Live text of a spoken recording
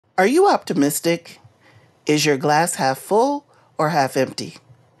Are you optimistic? Is your glass half full or half empty?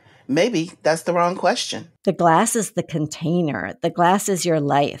 Maybe that's the wrong question. The glass is the container. The glass is your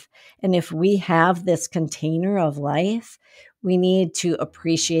life. And if we have this container of life, we need to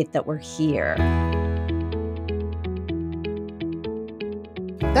appreciate that we're here.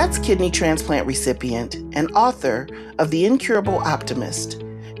 That's kidney transplant recipient and author of The Incurable Optimist,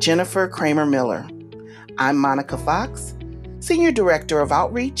 Jennifer Cramer-Miller. I'm Monica Fox, Senior Director of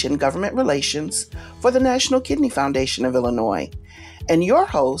Outreach and Government Relations for the National Kidney Foundation of Illinois, and your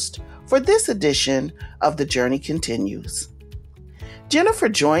host for this edition of The Journey Continues. Jennifer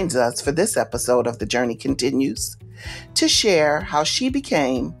joins us for this episode of The Journey Continues to share how she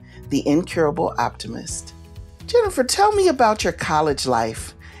became the Incurable Optimist. Jennifer, tell me about your college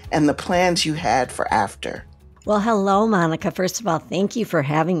life and the plans you had for after. Well, hello, Monica. First of all, thank you for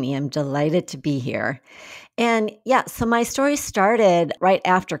having me. I'm delighted to be here. And so my story started right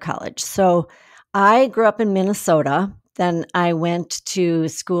after college. So I grew up in Minnesota. Then I went to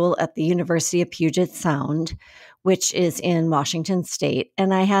school at the University of Puget Sound, which is in Washington State.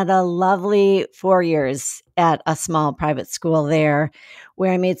 And I had a lovely 4 years at a small private school there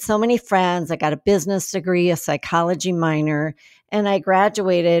where I made so many friends. I got a business degree, a psychology minor, and I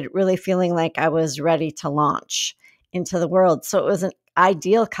graduated really feeling like I was ready to launch into the world. So it was an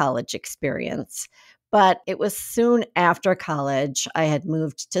ideal college experience. But it was soon after college, I had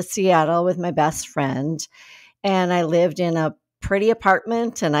moved to Seattle with my best friend, and I lived in a pretty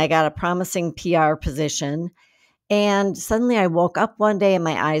apartment, and I got a promising PR position. And suddenly I woke up one day and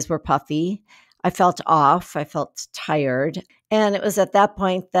my eyes were puffy. I felt off. I felt tired. And it was at that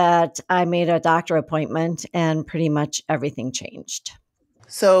point that I made a doctor appointment and pretty much everything changed.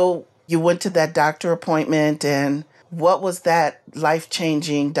 So you went to that doctor appointment, and what was that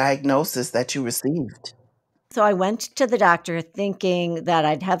life-changing diagnosis that you received? So I went to the doctor thinking that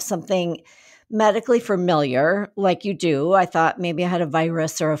I'd have something medically familiar, like you do. I thought maybe I had a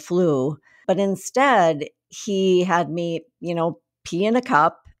virus or a flu, but instead he had me, pee in a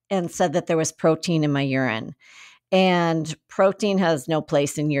cup and said that there was protein in my urine. And protein has no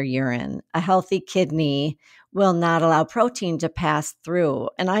place in your urine. A healthy kidney will not allow protein to pass through.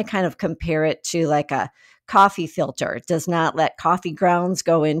 And I kind of compare it to like a coffee filter. It does not let coffee grounds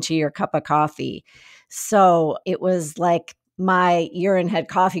go into your cup of coffee. So it was like my urine had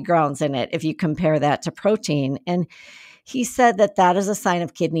coffee grounds in it, if you compare that to protein. And he said that that is a sign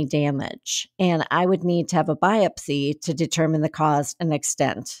of kidney damage, and I would need to have a biopsy to determine the cause and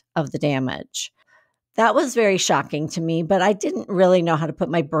extent of the damage. That was very shocking to me, but I didn't really know how to put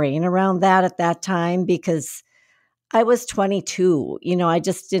my brain around that at that time because I was 22. I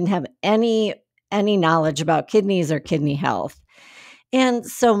just didn't have any knowledge about kidneys or kidney health. And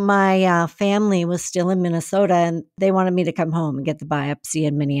so my family was still in Minnesota, and they wanted me to come home and get the biopsy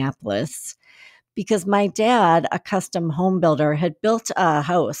in Minneapolis because my dad, a custom home builder, had built a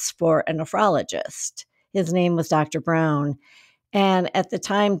house for a nephrologist. His name was Dr. Brown. And at the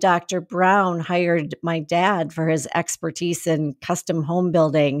time, Dr. Brown hired my dad for his expertise in custom home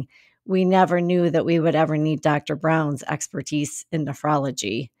building. We never knew that we would ever need Dr. Brown's expertise in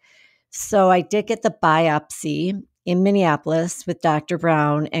nephrology. So I did get the biopsy in Minneapolis with Dr.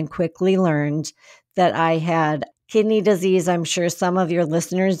 Brown and quickly learned that I had kidney disease. I'm sure some of your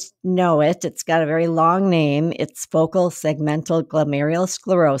listeners know it. It's got a very long name. It's focal segmental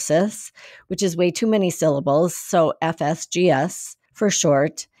glomerulosclerosis, which is way too many syllables. So FSGS for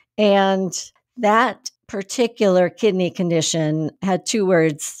short. And that particular kidney condition had two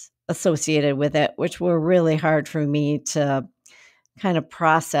words associated with it, which were really hard for me to kind of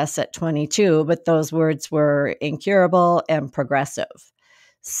process at 22, but those words were incurable and progressive.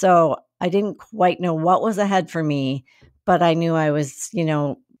 So I didn't quite know what was ahead for me, but I knew I was,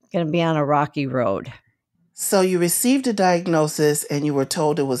 going to be on a rocky road. So you received a diagnosis and you were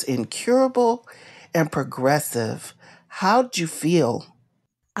told it was incurable and progressive. How did you feel?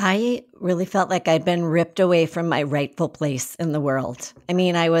 I really felt like I'd been ripped away from my rightful place in the world. I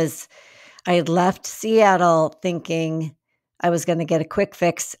mean, I had left Seattle thinking I was going to get a quick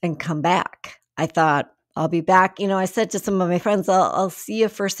fix and come back. I thought, I'll be back. I said to some of my friends, I'll see you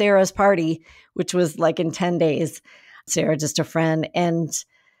for Sarah's party, which was like in 10 days. Sarah, just a friend. And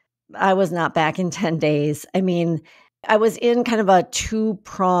I was not back in 10 days. I mean, I was in kind of a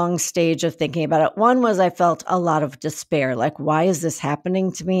two-pronged stage of thinking about it. One was I felt a lot of despair. Like, why is this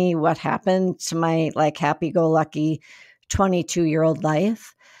happening to me? What happened to my happy-go-lucky 22-year-old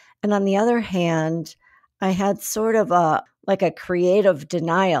life? And on the other hand, I had sort of a creative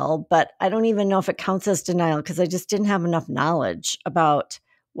denial, but I don't even know if it counts as denial because I just didn't have enough knowledge about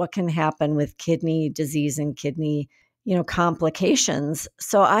what can happen with kidney disease and kidney complications.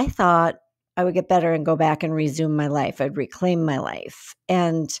 So I thought I would get better and go back and resume my life. I'd reclaim my life.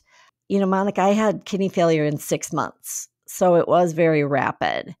 And, Monica, I had kidney failure in 6 months. So it was very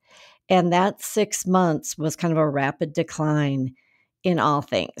rapid. And that 6 months was kind of a rapid decline in all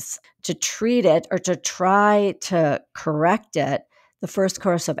things. To treat it or to try to correct it, the first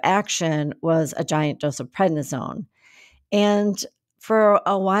course of action was a giant dose of prednisone. And for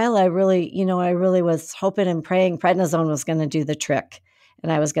a while, I really was hoping and praying prednisone was going to do the trick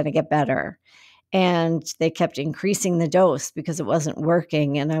and I was going to get better. And they kept increasing the dose because it wasn't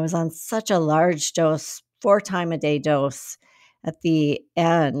working. And I was on such a large dose, 4-time-a-day dose at the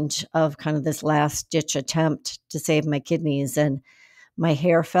end of kind of this last ditch attempt to save my kidneys. And my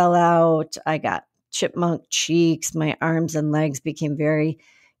hair fell out. I got chipmunk cheeks. My arms and legs became very,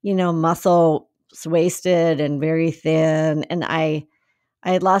 muscle wasted and very thin. And I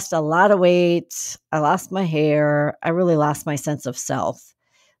had lost a lot of weight. I lost my hair. I really lost my sense of self.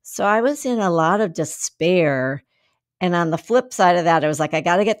 So I was in a lot of despair. And on the flip side of that, I was like, I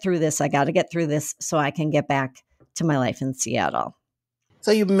got to get through this. I got to get through this so I can get back to my life in Seattle.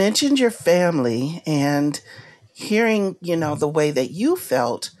 So you mentioned your family and hearing, the way that you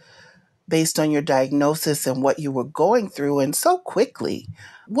felt based on your diagnosis and what you were going through and so quickly.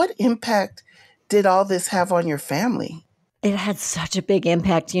 What impact did all this have on your family? It had such a big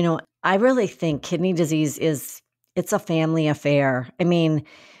impact. I really think kidney disease it's a family affair. I mean,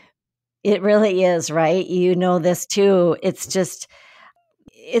 it really is, right? You know this too. It's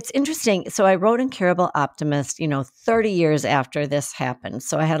interesting. So I wrote Incurable Optimist, 30 years after this happened.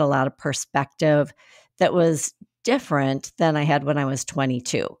 So I had a lot of perspective that was different than I had when I was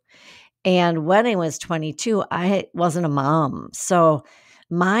 22. And when I was 22, I wasn't a mom. So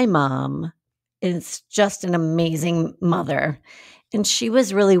my mom is just an amazing mother. And she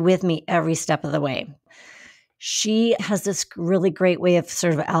was really with me every step of the way. She has this really great way of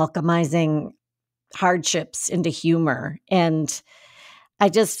sort of alchemizing hardships into humor. And I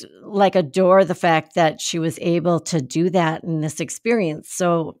just adore the fact that she was able to do that in this experience.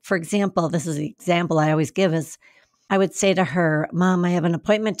 So, for example, this is the example I always give is I would say to her, Mom, I have an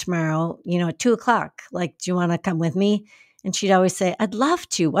appointment tomorrow, at 2:00. Do you want to come with me? And she'd always say, I'd love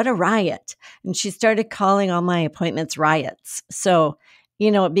to. What a riot. And she started calling all my appointments riots. So,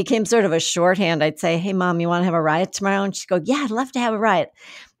 it became sort of a shorthand. I'd say, hey, Mom, you want to have a riot tomorrow? And she'd go, yeah, I'd love to have a riot.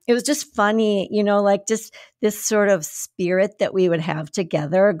 It was just funny, just this sort of spirit that we would have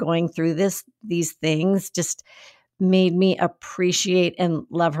together going through these things just made me appreciate and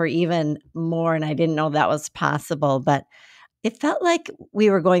love her even more. And I didn't know that was possible, but it felt like we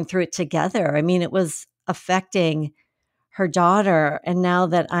were going through it together. I mean, it was affecting her daughter. And now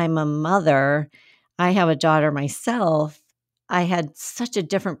that I'm a mother, I have a daughter myself. I had such a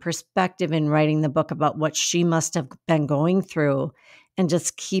different perspective in writing the book about what she must have been going through and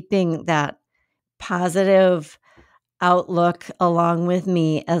just keeping that positive outlook along with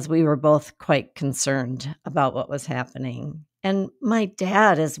me as we were both quite concerned about what was happening. And my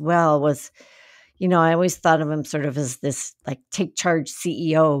dad as well was, I always thought of him sort of as this take charge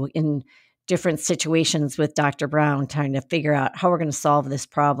CEO in different situations with Dr. Brown, trying to figure out how we're going to solve this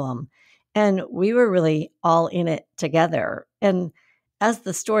problem. And we were really all in it together. And as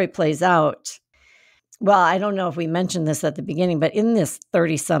the story plays out, well, I don't know if we mentioned this at the beginning, but in this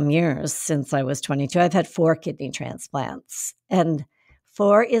 30-some years since I was 22, I've had 4 kidney transplants. And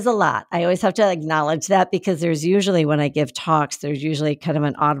 4 is a lot. I always have to acknowledge that because there's usually, when I give talks, there's usually kind of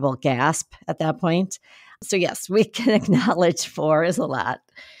an audible gasp at that point. So yes, we can acknowledge 4 is a lot.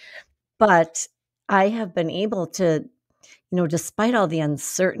 But I have been able to, despite all the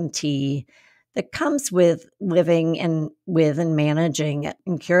uncertainty that comes with living and managing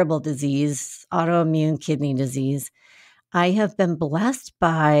incurable disease, autoimmune kidney disease, I have been blessed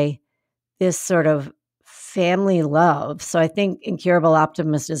by this sort of family love. So I think Incurable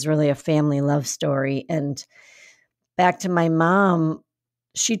Optimist is really a family love story. And back to my mom,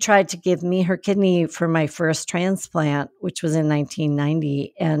 she tried to give me her kidney for my first transplant, which was in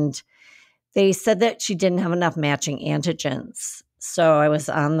 1990. And they said that she didn't have enough matching antigens. So I was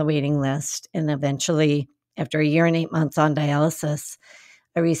on the waiting list. And eventually, after a year and 8 months on dialysis,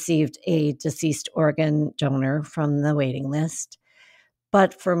 I received a deceased organ donor from the waiting list.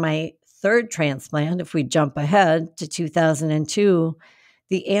 But for my third transplant, if we jump ahead to 2002,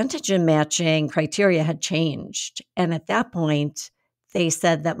 the antigen matching criteria had changed. And at that point, they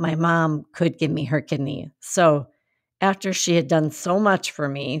said that my mom could give me her kidney. So after she had done so much for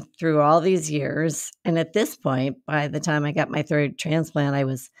me through all these years, and at this point, by the time I got my third transplant, I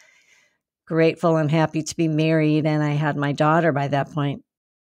was grateful and happy to be married, and I had my daughter by that point.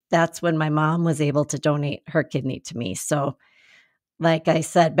 that's when my mom was able to donate her kidney to me. So, like I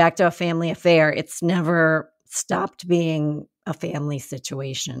said, back to a family affair, it's never stopped being a family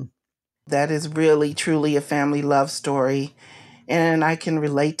situation. That is really, truly a family love story. And I can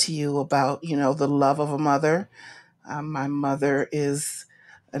relate to you about, the love of a mother. My mother is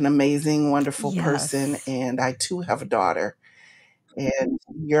an amazing, wonderful person, Yes. and I too have a daughter. And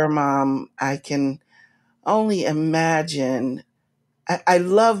your mom, I can only imagine. I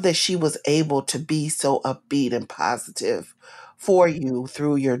love that she was able to be so upbeat and positive for you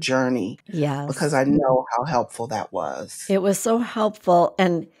through your journey because Yes. I know how helpful that was. It was so helpful,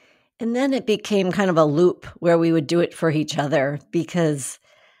 and then it became kind of a loop where we would do it for each other because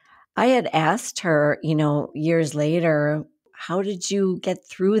I had asked her, years later, "How did you get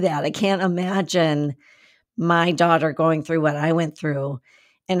through that?" I can't imagine my daughter going through what I went through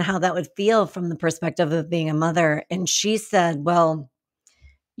and how that would feel from the perspective of being a mother, and she said, "Well,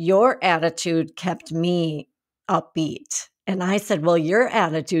 your attitude kept me upbeat." And I said, "Well, your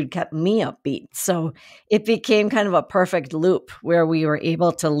attitude kept me upbeat." So it became kind of a perfect loop where we were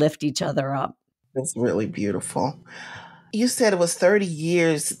able to lift each other up. It's really beautiful. You said it was 30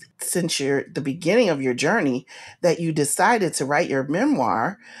 years since the beginning of your journey that you decided to write your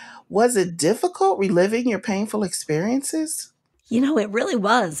memoir. Was it difficult reliving your painful experiences? It really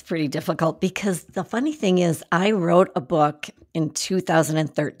was pretty difficult because the funny thing is, I wrote a book in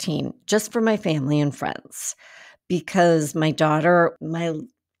 2013 just for my family and friends because my daughter, my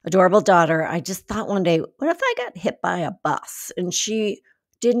adorable daughter, I just thought one day, what if I got hit by a bus? And she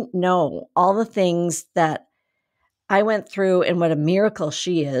didn't know all the things that I went through and what a miracle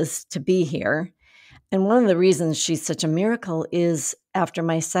she is to be here. And one of the reasons she's such a miracle is after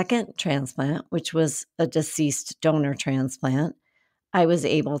my second transplant, which was a deceased donor transplant, I was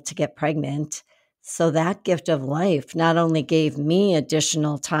able to get pregnant. So that gift of life not only gave me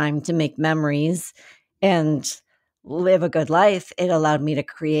additional time to make memories and live a good life, it allowed me to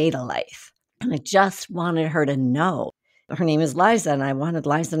create a life. And I just wanted her to know. Her name is Liza, and I wanted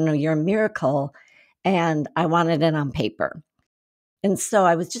Liza to know you're a miracle. And I wanted it on paper. And so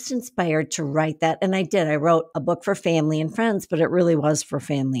I was just inspired to write that. And I did. I wrote a book for family and friends, but it really was for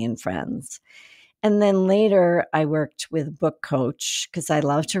family and friends. And then later, I worked with a book coach because I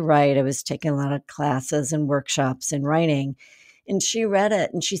love to write. I was taking a lot of classes and workshops in writing. And she read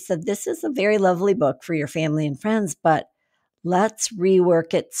it and she said, "This is a very lovely book for your family and friends, but let's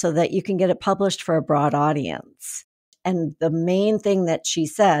rework it so that you can get it published for a broad audience." And the main thing that she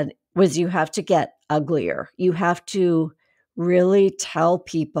said was, you have to get uglier. You have to really tell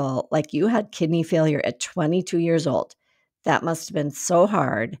people, like, you had kidney failure at 22 years old. That must have been so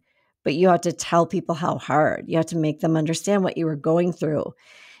hard, but you have to tell people how hard. You have to make them understand what you were going through.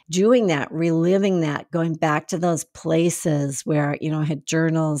 Doing that, reliving that, going back to those places where, I had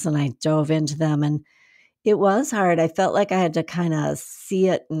journals and I dove into them, and it was hard. I felt like I had to kind of see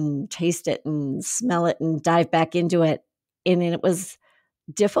it and taste it and smell it and dive back into it. And it was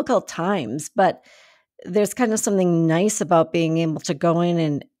difficult times, but there's kind of something nice about being able to go in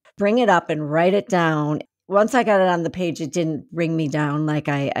and bring it up and write it down. Once I got it on the page, it didn't bring me down. Like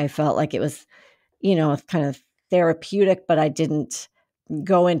I felt like it was, kind of therapeutic, but I didn't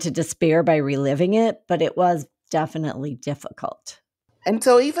go into despair by reliving it, but it was definitely difficult. And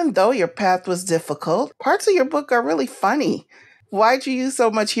so, even though your path was difficult, parts of your book are really funny. Why'd you use so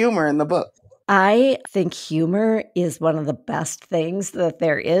much humor in the book? I think humor is one of the best things that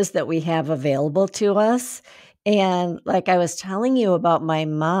there is that we have available to us. And like I was telling you about my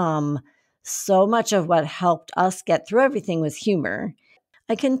mom, so much of what helped us get through everything was humor.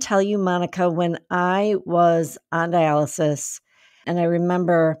 I can tell you, Monica, when I was on dialysis, and I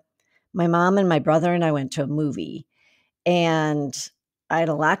remember my mom and my brother and I went to a movie, and I had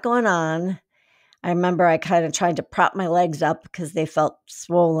a lot going on. I remember I kind of tried to prop my legs up because they felt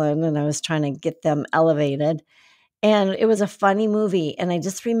swollen and I was trying to get them elevated. And it was a funny movie. And I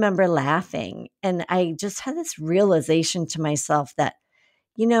just remember laughing. And I just had this realization to myself that,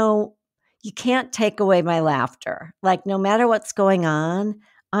 you know, you can't take away my laughter. Like, no matter what's going on,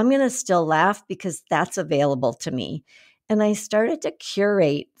 I'm going to still laugh because that's available to me. And I started to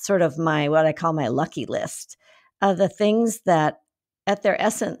curate sort of what I call my lucky list of the things that, at their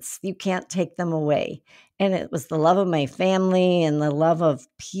essence, you can't take them away. And it was the love of my family and the love of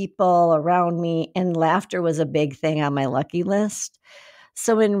people around me. And laughter was a big thing on my lucky list.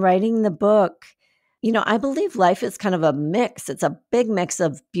 So in writing the book, I believe life is kind of a mix. It's a big mix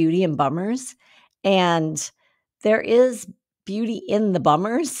of beauty and bummers. And there is beauty in the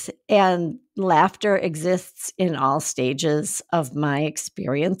bummers, and laughter exists in all stages of my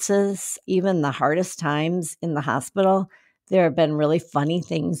experiences, even the hardest times in the hospital. There have been really funny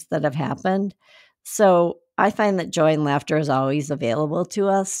things that have happened. So I find that joy and laughter is always available to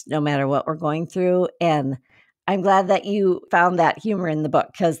us, no matter what we're going through. And I'm glad that you found that humor in the book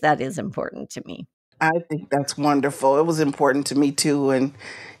because that is important to me. I think that's wonderful. It was important to me too. And,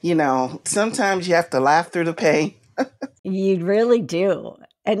 sometimes you have to laugh through the pain. You really do.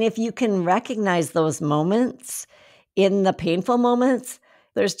 And if you can recognize those moments in the painful moments,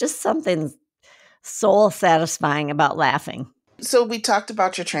 there's just something soul satisfying about laughing. So we talked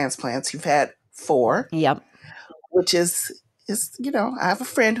about your transplants. You've had four, Yep. which is, I have a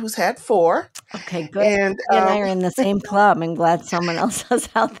friend who's had four. Okay, good. And You and I are in the same club. I'm glad someone else is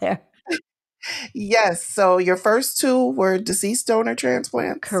out there. yes, so your first two were deceased donor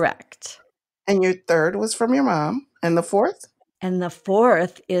transplants. Correct. And your third was from your mom. And the fourth? And the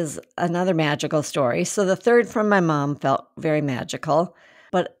fourth is another magical story. So the third from my mom felt very magical.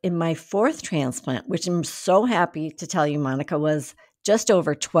 But in my fourth transplant, which I'm so happy to tell you, Monica, was just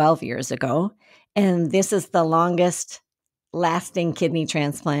over 12 years ago. And this is the longest lasting kidney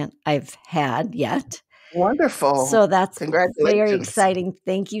transplant I've had yet. Wonderful. So that's Congratulations. very exciting.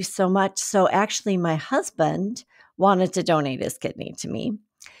 Thank you so much. So actually, my husband wanted to donate his kidney to me.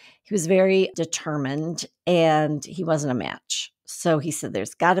 He was very determined and he wasn't a match. So he said,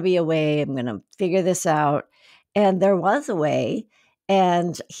 there's got to be a way. I'm going to figure this out. And there was a way.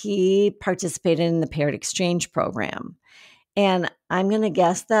 And he participated in the paired exchange program. And I'm going to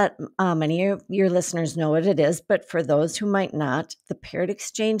guess that many of your listeners know what it is. But for those who might not, the paired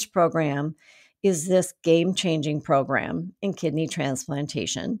exchange program is this game-changing program in kidney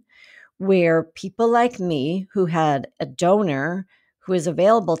transplantation where people like me who had a donor who is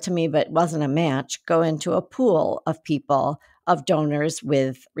available to me but wasn't a match go into a pool of people, of donors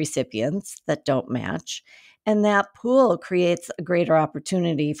with recipients that don't match. And that pool creates a greater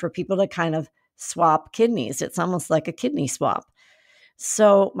opportunity for people to kind of swap kidneys. It's almost like a kidney swap.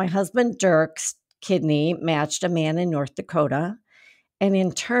 So my husband Dirk's kidney matched a man in North Dakota. And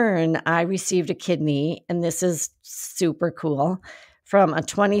in turn, I received a kidney, and this is super cool, from a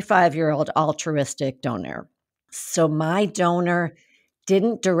 25-year-old altruistic donor. So my donor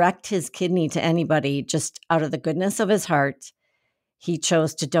didn't direct his kidney to anybody, just out of the goodness of his heart. He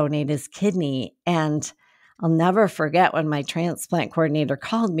chose to donate his kidney. And I'll never forget when my transplant coordinator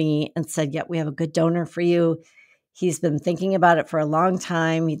called me and said, "Yep, we have a good donor for you. He's been thinking about it for a long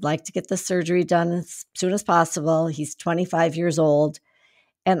time. He'd like to get the surgery done as soon as possible. He's 25 years old."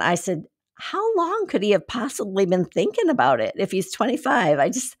 And I said, how long could he have possibly been thinking about it if he's 25?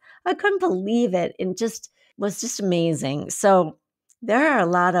 I couldn't believe it. It was just amazing. So there are a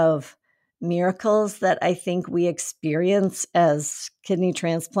lot of miracles that I think we experience as kidney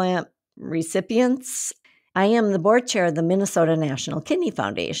transplant recipients. I am the board chair of the Minnesota National Kidney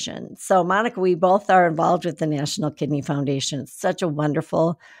Foundation. So Monica, we both are involved with the National Kidney Foundation. It's such a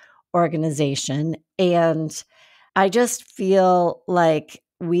wonderful organization. And I just feel like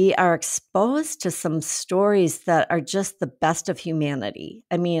we are exposed to some stories that are just the best of humanity.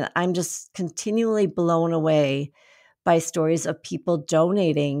 I mean, I'm just continually blown away by stories of people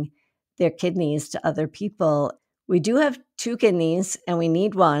donating their kidneys to other people. We do have two kidneys and we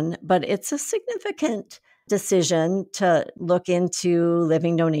need one, but it's a significant decision to look into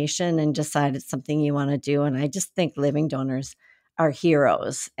living donation and decide it's something you want to do. And I just think living donors are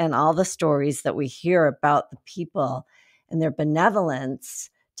heroes, and all the stories that we hear about the people and their benevolence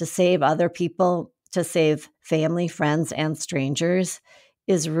to save other people, to save family, friends, and strangers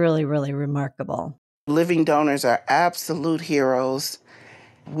is really, really remarkable. Living donors are absolute heroes.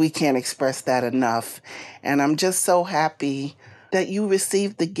 We can't express that enough. And I'm just so happy that you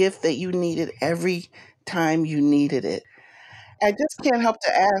received the gift that you needed every time you needed it. I just can't help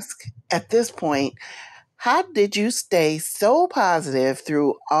to ask at this point, how did you stay so positive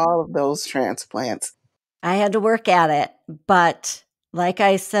through all of those transplants? I had to work at it, but like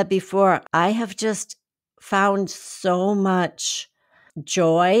I said before, I have just found so much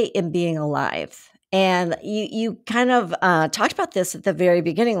joy in being alive. And you kind of talked about this at the very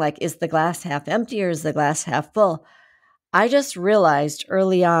beginning, like, is the glass half empty or is the glass half full? I just realized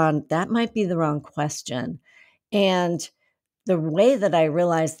early on that might be the wrong question. And the way that I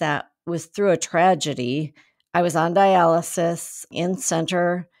realized that was through a tragedy. I was on dialysis in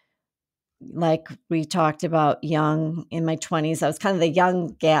center, like we talked about, young in my 20s. I was kind of the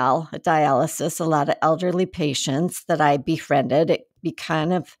young gal at dialysis, a lot of elderly patients that I befriended.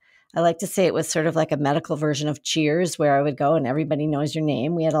 I like to say it was sort of like a medical version of Cheers, where I would go and everybody knows your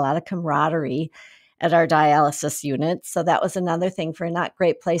name. We had a lot of camaraderie at our dialysis unit. So that was another thing for a not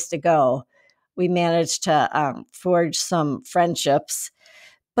great place to go. We managed to forge some friendships.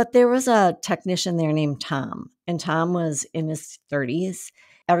 But there was a technician there named Tom, and Tom was in his 30s.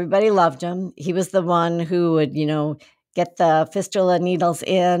 Everybody loved him. He was the one who would, get the fistula needles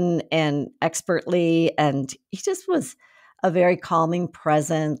in and expertly, and he just was a very calming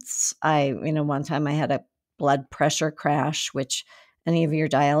presence. One time I had a blood pressure crash, which any of your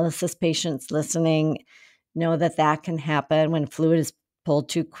dialysis patients listening know that can happen when fluid is pulled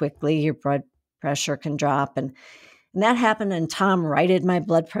too quickly. Your blood pressure can drop, and that happened, and Tom righted my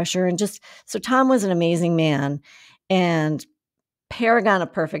blood pressure. And so Tom was an amazing man and paragon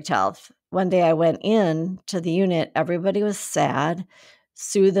of perfect health. One day I went in to the unit. Everybody was sad.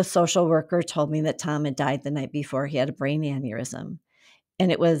 Sue, the social worker, told me that Tom had died the night before. He had a brain aneurysm.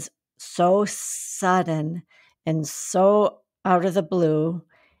 And it was so sudden and so out of the blue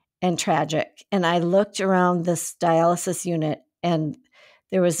and tragic. And I looked around this dialysis unit, and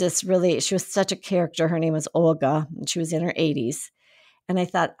there was she was such a character. Her name was Olga, and she was in her 80s. And I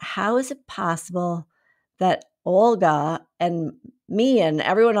thought, how is it possible that Olga and me and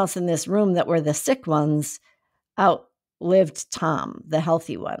everyone else in this room that were the sick ones outlived Tom, the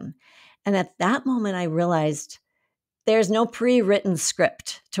healthy one? And at that moment, I realized there's no pre-written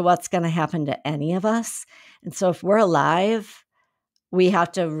script to what's going to happen to any of us. And so if we're alive, we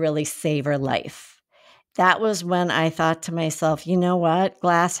have to really savor life. That was when I thought to myself, you know what?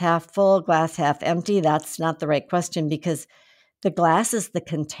 Glass half full, glass half empty. That's not the right question, because the glass is the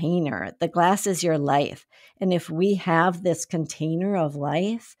container. The glass is your life. And if we have this container of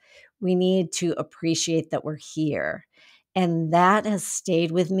life, we need to appreciate that we're here. And that has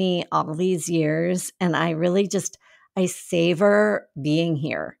stayed with me all these years. And I really I savor being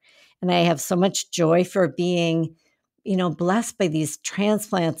here. And I have so much joy for being, blessed by these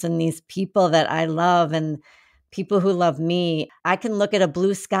transplants and these people that I love and people who love me. I can look at a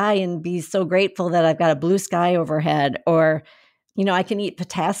blue sky and be so grateful that I've got a blue sky overhead, or I can eat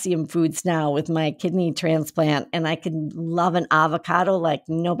potassium foods now with my kidney transplant, and I can love an avocado like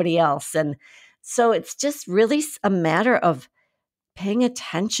nobody else. And so it's just really a matter of paying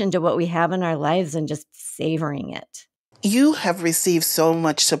attention to what we have in our lives and just savoring it. You have received so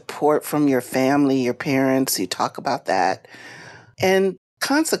much support from your family, your parents. You talk about that. And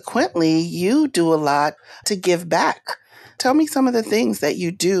consequently, you do a lot to give back. Tell me some of the things that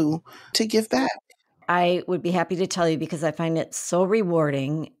you do to give back. I would be happy to tell you, because I find it so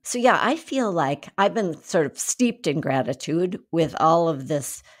rewarding. So yeah, I feel like I've been sort of steeped in gratitude with all of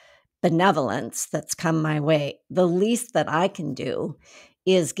this benevolence that's come my way. The least that I can do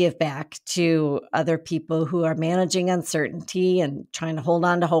is give back to other people who are managing uncertainty and trying to hold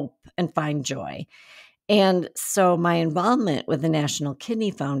on to hope and find joy. And so my involvement with the National Kidney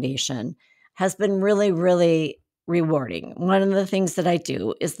Foundation has been really, really rewarding. One of the things that I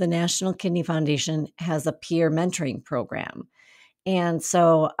do is the National Kidney Foundation has a peer mentoring program. And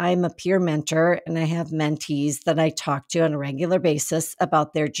so I'm a peer mentor, and I have mentees that I talk to on a regular basis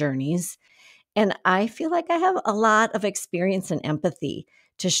about their journeys. And I feel like I have a lot of experience and empathy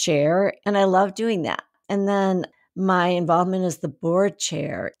to share, and I love doing that. And then my involvement as the board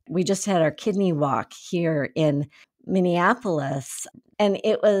chair, we just had our kidney walk here in Minneapolis, and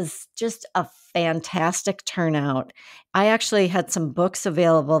it was just a fantastic turnout. I actually had some books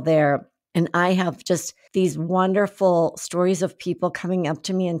available there, and I have just these wonderful stories of people coming up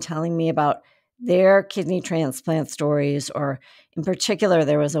to me and telling me about their kidney transplant stories. Or in particular,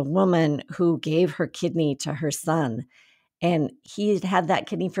 there was a woman who gave her kidney to her son, and he had that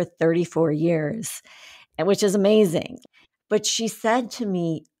kidney for 34 years, which is amazing. But she said to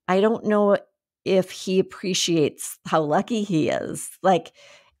me, I don't know if he appreciates how lucky he is.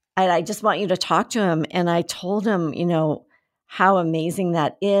 I just want you to talk to him. And I told him, how amazing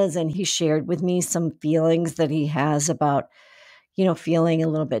that is. And he shared with me some feelings that he has about, feeling a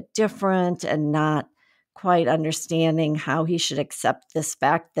little bit different and not quite understanding how he should accept this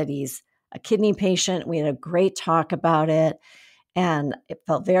fact that he's a kidney patient. We had a great talk about it, and it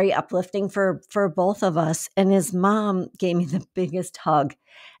felt very uplifting for both of us. And his mom gave me the biggest hug.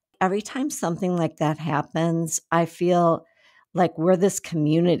 Every time something like that happens, I feel like we're this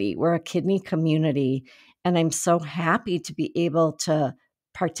community. We're a kidney community. And I'm so happy to be able to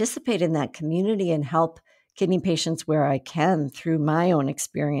participate in that community and help kidney patients where I can through my own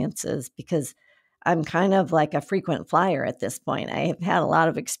experiences, because I'm kind of like a frequent flyer at this point. I have had a lot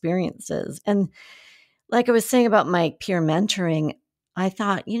of experiences. And like I was saying about my peer mentoring, I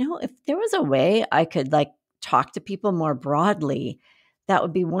thought, if there was a way I could talk to people more broadly, that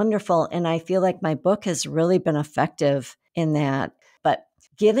would be wonderful. And I feel like my book has really been effective in that. But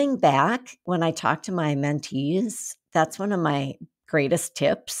giving back, when I talk to my mentees, that's one of my greatest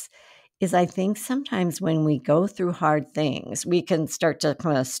tips, is I think sometimes when we go through hard things, we can start to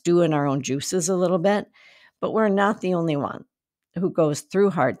kind of stew in our own juices a little bit, but we're not the only one who goes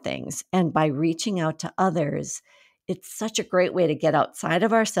through hard things. And by reaching out to others, it's such a great way to get outside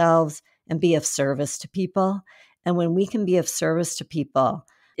of ourselves and be of service to people. And when we can be of service to people,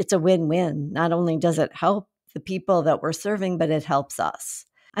 it's a win-win. Not only does it help the people that we're serving, but it helps us.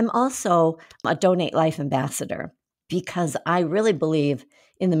 I'm also a Donate Life ambassador because I really believe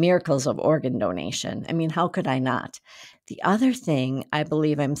in the miracles of organ donation. I mean, how could I not? The other thing I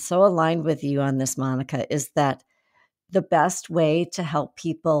believe, I'm so aligned with you on this, Monica, is that the best way to help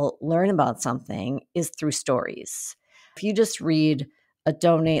people learn about something is through stories. If you just read a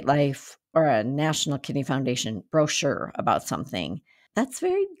Donate Life or a National Kidney Foundation brochure about something, that's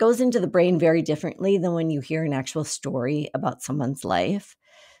goes into the brain very differently than when you hear an actual story about someone's life.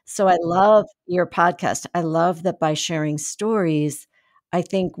 So I love your podcast. I love that by sharing stories, I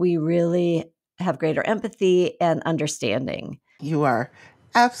think we really have greater empathy and understanding. You are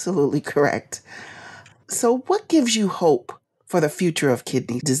absolutely correct. So, what gives you hope for the future of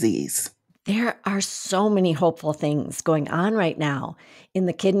kidney disease? There are so many hopeful things going on right now in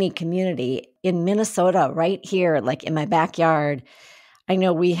the kidney community in Minnesota, right here, like in my backyard. I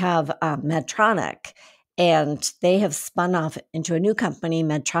know we have Medtronic, and they have spun off into a new company.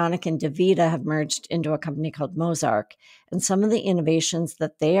 Medtronic and DaVita have merged into a company called Mozarc. And some of the innovations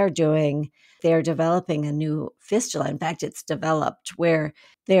that they are doing, they are developing a new fistula. In fact, it's developed where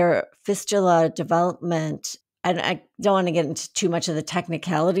their fistula development, and I don't want to get into too much of the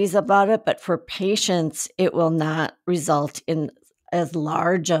technicalities about it, but for patients, it will not result in as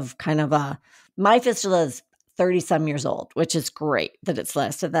large of kind of my fistula is 30 some years old, which is great that it's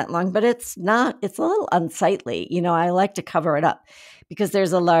lasted that long, but it's a little unsightly. I like to cover it up because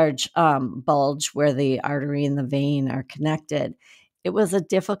there's a large bulge where the artery and the vein are connected. It was a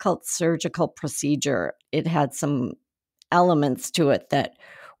difficult surgical procedure. It had some elements to it that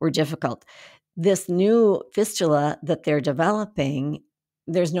were difficult. This new fistula that they're developing,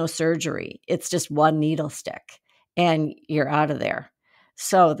 there's no surgery. It's just one needle stick and you're out of there.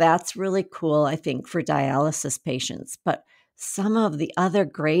 So that's really cool, I think, for dialysis patients. But some of the other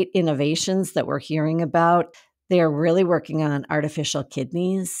great innovations that we're hearing about, they're really working on artificial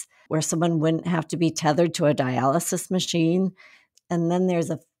kidneys where someone wouldn't have to be tethered to a dialysis machine. And then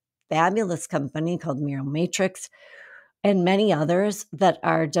there's a fabulous company called Matrix and many others that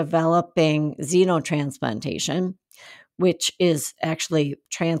are developing xenotransplantation, which is actually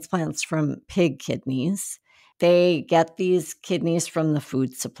transplants from pig kidneys. They get these kidneys from the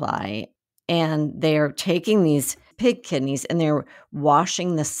food supply, and they're taking these pig kidneys and they're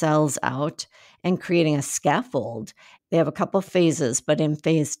washing the cells out and creating a scaffold. They have a couple phases, but in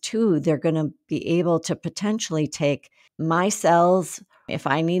phase 2, they're going to be able to potentially take my cells if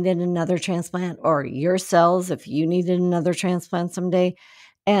I needed another transplant, or your cells if you needed another transplant someday.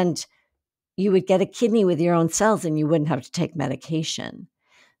 And you would get a kidney with your own cells and you wouldn't have to take medication.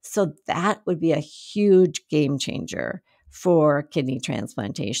 So that would be a huge game changer for kidney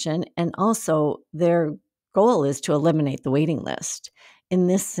transplantation. And also, their goal is to eliminate the waiting list. In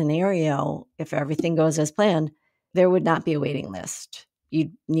this scenario, if everything goes as planned, there would not be a waiting list.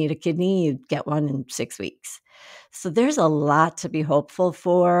 You'd need a kidney, you'd get one in 6 weeks. So there's a lot to be hopeful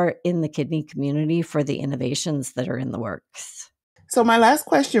for in the kidney community for the innovations that are in the works. So, my last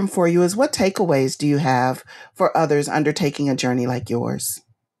question for you is, what takeaways do you have for others undertaking a journey like yours?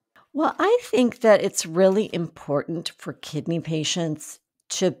 Well, I think that it's really important for kidney patients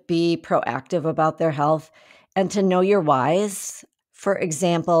to be proactive about their health and to know your whys. For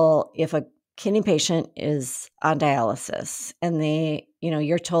example, if a kidney patient is on dialysis and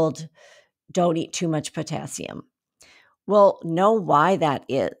you're told don't eat too much potassium. Well, know why that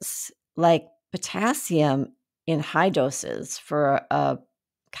is. Like potassium in high doses for a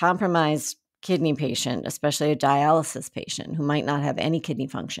compromised kidney patient, especially a dialysis patient who might not have any kidney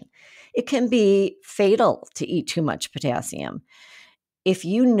function, it can be fatal to eat too much potassium. If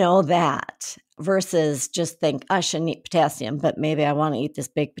you know that versus just think, I shouldn't eat potassium, but maybe I want to eat this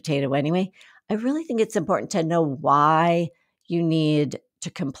baked potato anyway, I really think it's important to know why you need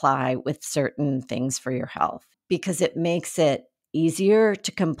to comply with certain things for your health, because it makes it easier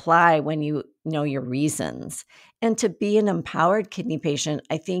to comply when you know your reasons. And to be an empowered kidney patient,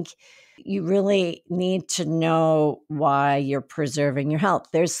 I think you really need to know why you're preserving your health.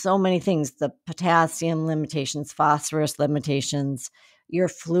 There's so many things, the potassium limitations, phosphorus limitations, your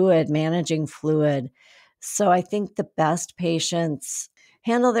fluid, managing fluid. So I think the best patients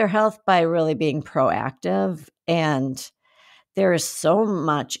handle their health by really being proactive and There is so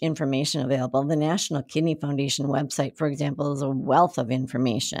much information available. The National Kidney Foundation website, for example, is a wealth of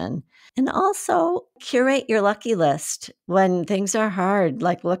information. And also curate your lucky list when things are hard.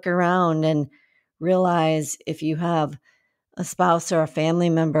 Like, look around and realize if you have a spouse or a family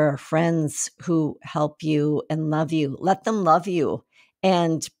member or friends who help you and love you, let them love you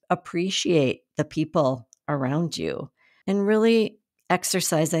and appreciate the people around you. And really,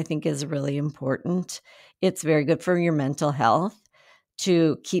 exercise, I think, is really important. It's very good for your mental health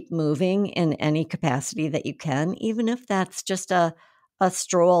to keep moving in any capacity that you can, even if that's just a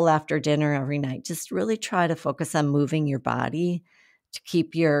stroll after dinner every night. Just really try to focus on moving your body to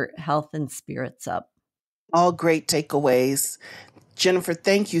keep your health and spirits up. All great takeaways. Jennifer,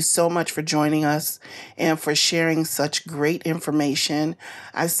 thank you so much for joining us and for sharing such great information.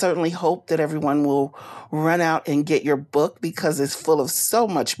 I certainly hope that everyone will run out and get your book because it's full of so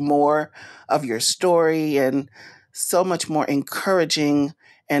much more of your story and so much more encouraging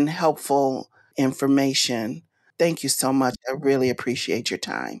and helpful information. Thank you so much. I really appreciate your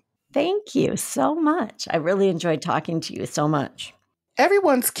time. Thank you so much. I really enjoyed talking to you so much.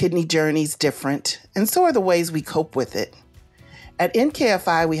 Everyone's kidney journey is different, and so are the ways we cope with it. At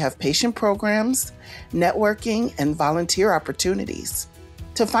NKFI, we have patient programs, networking, and volunteer opportunities.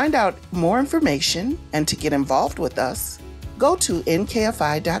 To find out more information and to get involved with us, go to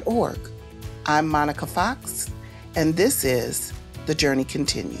nkfi.org. I'm Monica Fox, and this is The Journey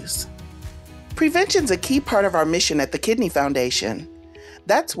Continues. Prevention's a key part of our mission at the Kidney Foundation.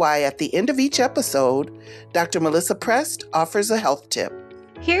 That's why at the end of each episode, Dr. Melissa Prest offers a health tip.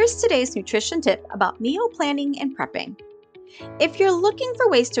 Here's today's nutrition tip about meal planning and prepping. If you're looking for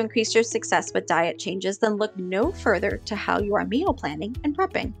ways to increase your success with diet changes, then look no further to how you are meal planning and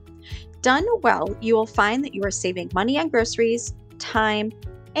prepping. Done well, you will find that you are saving money on groceries, time,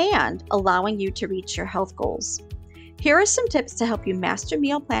 and allowing you to reach your health goals. Here are some tips to help you master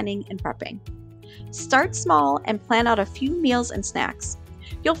meal planning and prepping. Start small and plan out a few meals and snacks.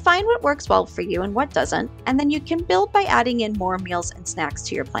 You'll find what works well for you and what doesn't, and then you can build by adding in more meals and snacks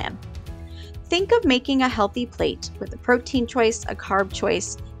to your plan. Think of making a healthy plate with a protein choice, a carb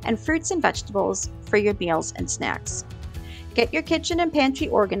choice, and fruits and vegetables for your meals and snacks. Get your kitchen and pantry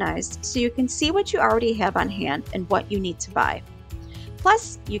organized so you can see what you already have on hand and what you need to buy.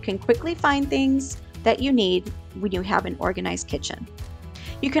 Plus, you can quickly find things that you need when you have an organized kitchen.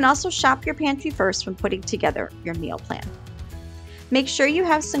 You can also shop your pantry first when putting together your meal plan. Make sure you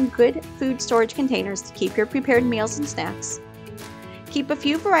have some good food storage containers to keep your prepared meals and snacks. Keep a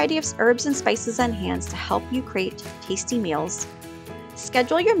few variety of herbs and spices on hand to help you create tasty meals.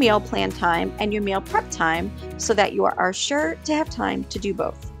 Schedule your meal plan time and your meal prep time so that you are sure to have time to do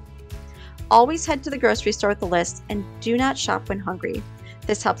both. Always head to the grocery store with a list and do not shop when hungry.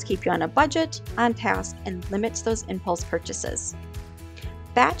 This helps keep you on a budget, on task, and limits those impulse purchases.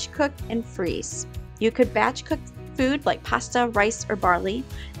 Batch cook and freeze. You could batch cook food like pasta, rice, or barley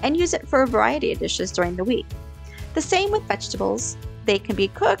and use it for a variety of dishes during the week. The same with vegetables. They can be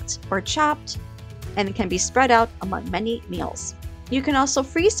cooked or chopped and can be spread out among many meals. You can also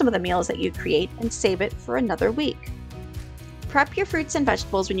freeze some of the meals that you create and save it for another week. Prep your fruits and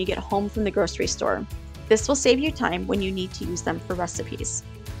vegetables when you get home from the grocery store. This will save you time when you need to use them for recipes.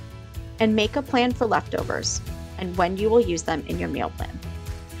 And make a plan for leftovers and when you will use them in your meal plan.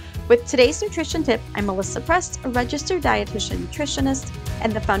 With today's nutrition tip, I'm Melissa Prest, a registered dietitian nutritionist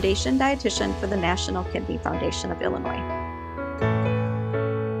and the foundation dietitian for the National Kidney Foundation of Illinois.